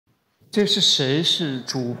这是谁是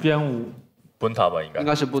主编舞？奔塔吧，应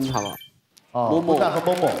该是奔塔吧。哦，某某和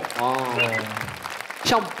某某。哦，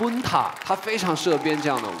像奔塔，他非常适合编这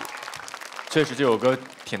样的舞。确实这首歌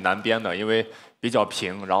挺难编的，因为比较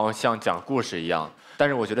平，然后像讲故事一样。但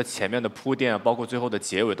是我觉得前面的铺垫，包括最后的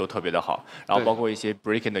结尾都特别的好，然后包括一些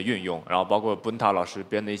breaking 的运用，然后包括奔塔老师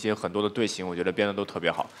编的一些很多的队形，我觉得编的都特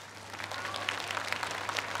别好。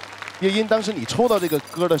叶音，当时你抽到这个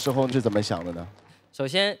歌的时候是怎么想的呢？首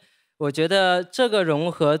先，我觉得这个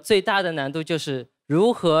融合最大的难度就是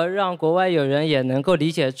如何让国外友人也能够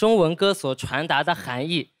理解中文歌所传达的含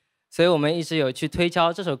义，所以我们一直有去推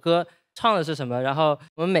敲这首歌唱的是什么，然后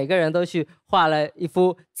我们每个人都去画了一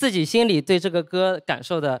幅自己心里对这个歌感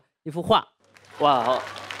受的一幅画。哇，好，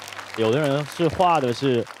有的人是画的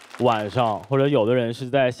是晚上，或者有的人是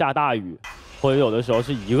在下大雨，或者有的时候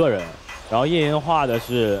是一个人。然后叶音画的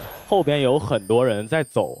是后边有很多人在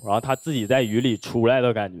走，然后他自己在雨里出来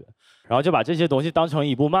的感觉，然后就把这些东西当成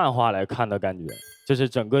一部漫画来看的感觉，就是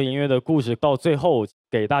整个音乐的故事到最后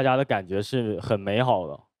给大家的感觉是很美好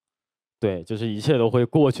的，对，就是一切都会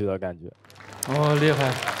过去的感觉。哦，厉害。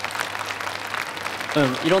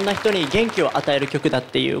いろんな人に元気を与える曲だっ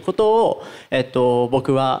ていうことを、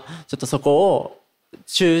僕はちょっとそこを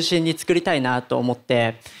中心に作りたいなと思っ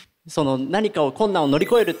て。その何かを困難を乗り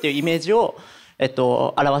越えるっていうイメージを、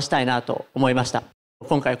表したいなと思いました。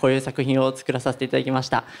今回こういう作品を作らさせていただきまし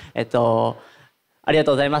た。ありが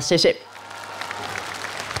とうございます。谢谢。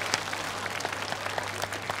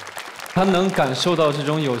他能感受到这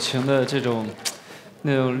种友情的这种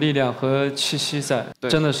那种力量和气息在，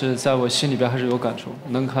真的是在我心里边还是有感触，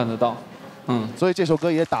能看得到。所以这首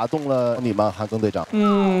歌也打动了你吗，韩庚队长？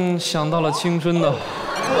想到了青春的。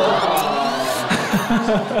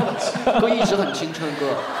歌一直很青春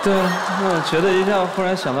歌。对，那我觉得一下忽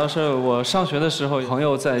然想到是我上学的时候朋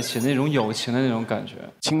友在一起那种友情的那种感觉，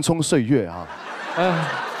青葱岁月啊。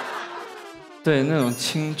对，那种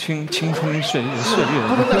青春岁月。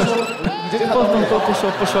不能再说了，你这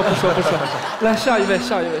不说。来，下一位。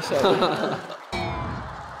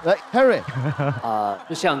来 ，Henry。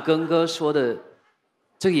就像庚哥说的，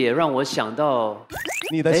这个也让我想到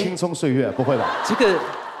你的青葱岁月，不会吧？这个。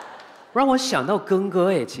让我想到庚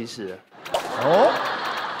哥哎，其实，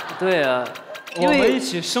对啊，我们一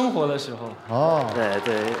起生活的时候，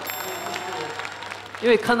对，因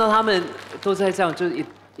为看到他们都在这样，就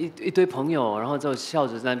一堆朋友，然后就笑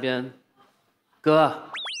着在那边，哥，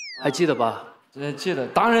还记得吧？记得，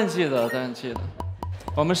当然记得。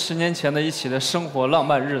我们10年前的一起的生活浪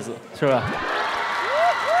漫日子，是吧？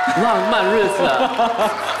浪漫日子。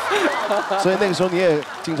所以那个时候你也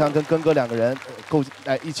经常跟庚哥2个人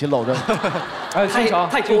一起搂着，经常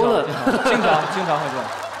太多了，经常会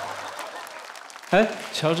这样。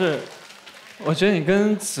乔治，我觉得你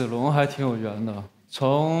跟子龙还挺有缘的，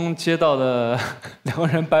从街道的2个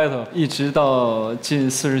人 battle， 一直到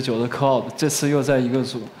进49的 call， 这次又在一个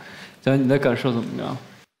组，讲你的感受怎么样？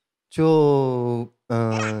就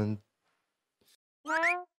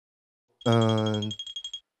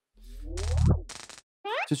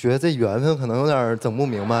就觉得这缘分可能有点整不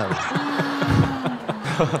明白了。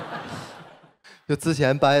就之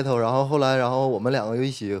前 battle， 然后后来，然后我们2个又一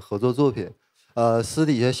起合作作品，私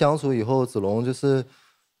底下相处以后，子龙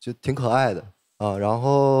就挺可爱的啊。然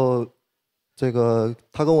后这个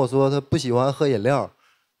他跟我说他不喜欢喝饮料，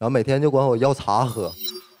然后每天就管我要茶喝。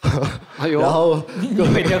哎呦，然后你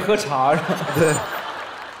每天喝茶是吧？对。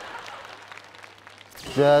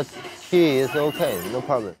Just tea is okay, no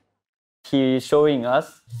problem. He showing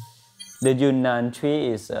us the Yunnan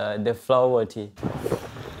tree is the flower tea.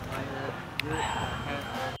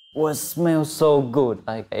 What smells so good,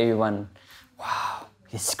 like everyone, wow,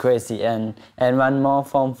 it's crazy. And one more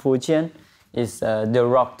from Fujian is the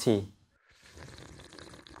rock tea.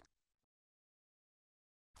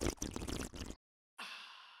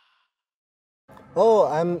 Oh,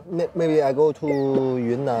 maybe I go to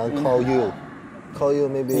Yunnan, call you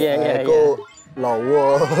maybe. Yeah. Go 老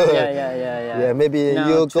挝。Yeah. Maybe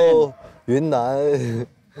you go 云南。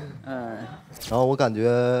然后我感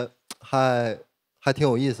觉还挺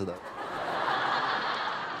有意思的。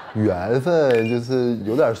缘分就是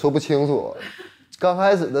有点说不清楚。刚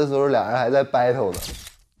开始的时候俩人还在 battle 呢，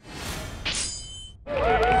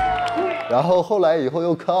然后后来以后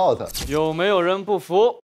又 cut out。有没有人不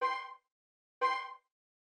服？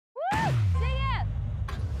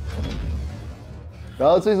然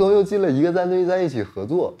后最终又进了一个战队在一起合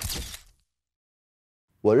作。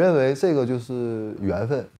我认为这个就是缘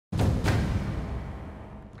分。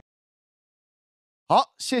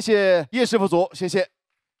好，谢谢叶师傅组，谢谢。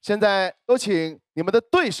现在有请你们的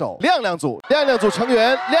对手亮亮组，亮亮组成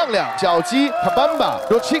员亮亮、小鸡、卡班巴、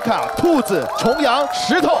罗奇卡、兔子、重阳、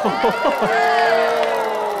石头。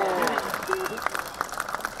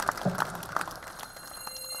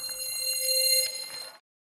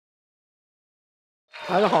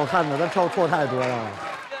还是好看的，但跳错太多了。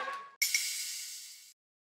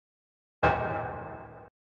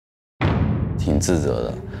挺自责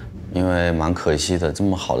的，因为蛮可惜的，这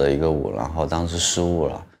么好的一个舞，然后当时失误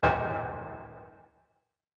了。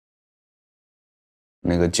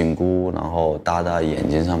那个紧箍，然后搭到眼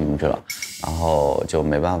睛上面去了，然后就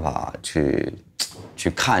没办法去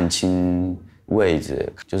看清位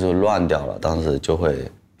置，就是乱掉了，当时就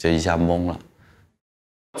一下懵了。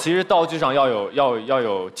其实道具上要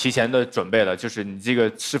有提前的准备的，就是你这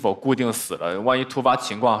个是否固定死了，万一突发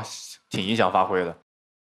情况挺影响发挥的。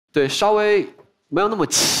对，稍微没有那么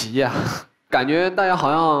齐呀，感觉大家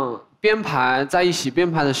好像编排在一起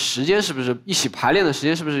编排的时间是不是一起排练的时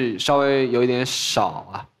间是不是稍微有一点少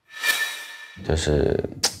啊？就是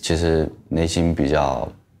其实内心比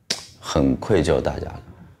较很愧疚大家的，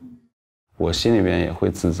我心里边也会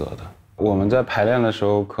自责的。我们在排练的时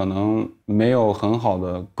候可能没有很好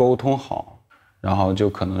的沟通好，然后就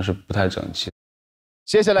可能是不太整齐。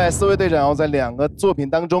接下来4位队长要在2个作品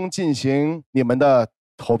当中进行你们的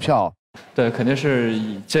投票。对，肯定是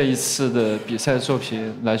以这一次的比赛作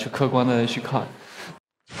品来去客观的去看。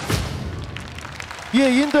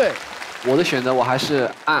夜莺队，我的选择我还是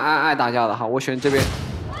爱大家的哈，我选这边。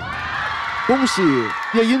恭喜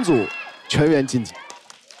夜莺组全员晋级。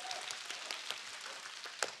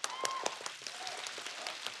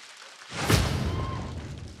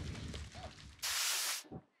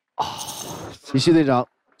体系队长，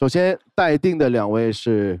首先待定的2位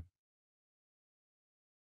是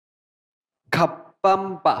卡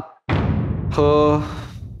班巴和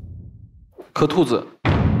兔子，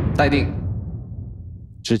待定。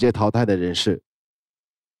直接淘汰的人是，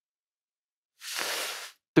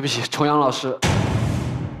对不起，重阳老师。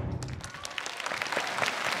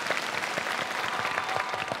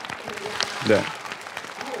对，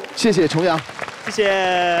谢谢重阳，谢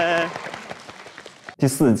谢。第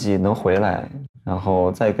4季能回来，然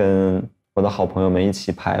后再跟我的好朋友们一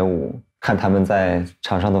起排舞，看他们在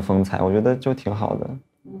场上的风采，我觉得就挺好的。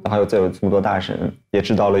还有再有这么多大神，也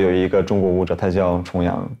知道了有一个中国舞者，他叫重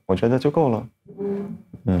阳，我觉得就够了。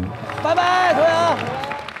拜拜，重阳。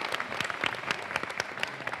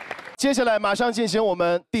接下来马上进行我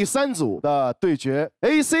们第3组的对决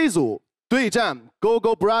 ，AC 组对战 Go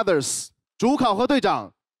Go Brothers， 主考核队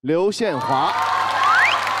长刘宪华。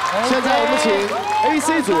现在我们请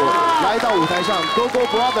AC 组来到舞台上 ，Go Go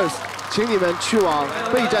Brothers， 请你们去往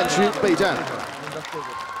备战区备战。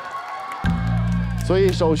所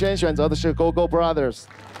以首先选择的是 Go Go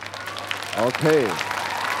Brothers。OK，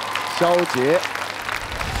 肖杰，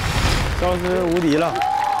肖师无敌了。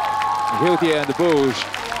Guilty and Bush。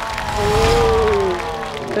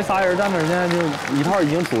这仨人在那儿，现在就一套已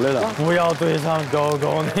经出来了。不要对上Go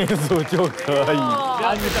Go那一组就可以。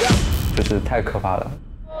就是太可怕了。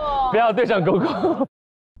不要对上Go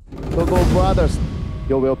Go。Go Go Brothers，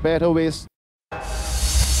 you will battle with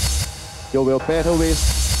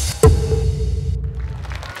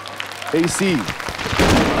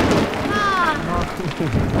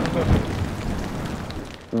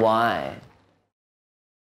AC。Why？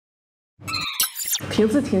 瓶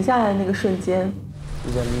子停下来的那个瞬间，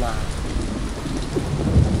人嘛，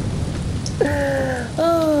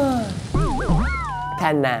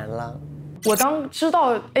太难了。我当知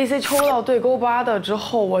道 AC 抽到对勾八的之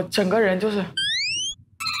后，我整个人就是。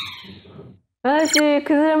私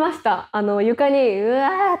崩れました。床にうわ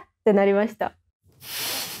ーってなりました。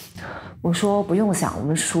我说不用想，我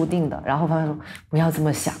们输定的。然后发现说不要这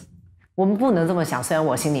么想，我们不能这么想。虽然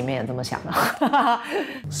我心里面也这么想的。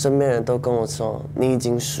身边人都跟我说你已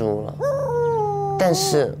经输了，但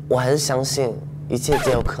是我还是相信一切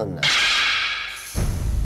皆有可能。